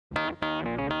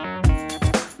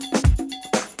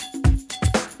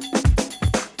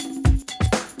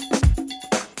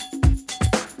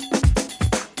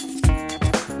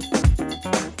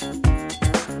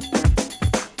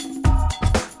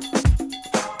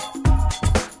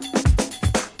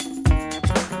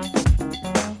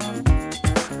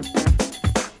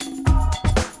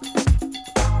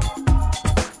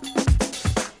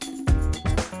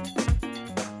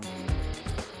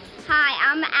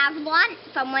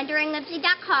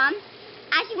WanderingWhimsy.com.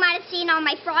 As you might have seen on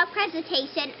my frog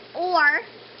presentation, or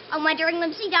on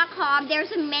WanderingWhimsy.com,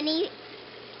 there's a mini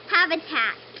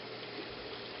habitat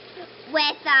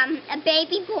with a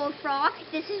baby bullfrog.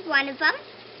 This is one of them.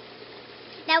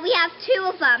 Now we have two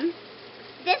of them.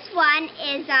 This one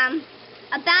is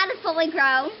about fully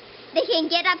grown. They can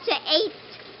get up to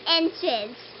 8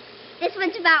 inches. This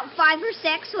one's about 5 or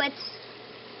 6, so it's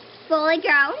fully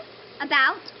grown,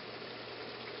 about.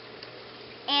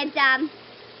 And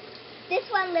this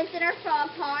one lives in our frog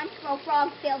pond, or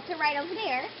frog filter right over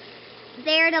there.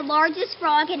 They're the largest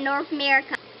frog in North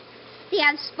America. They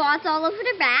have spots all over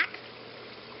their back,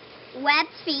 webbed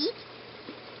feet.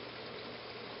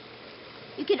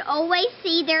 You can always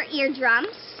see their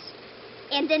eardrums.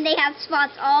 And then they have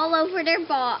spots all over their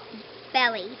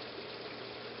belly.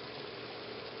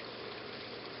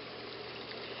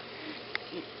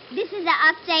 This is an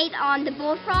update on the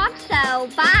bullfrog, so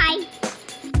bye!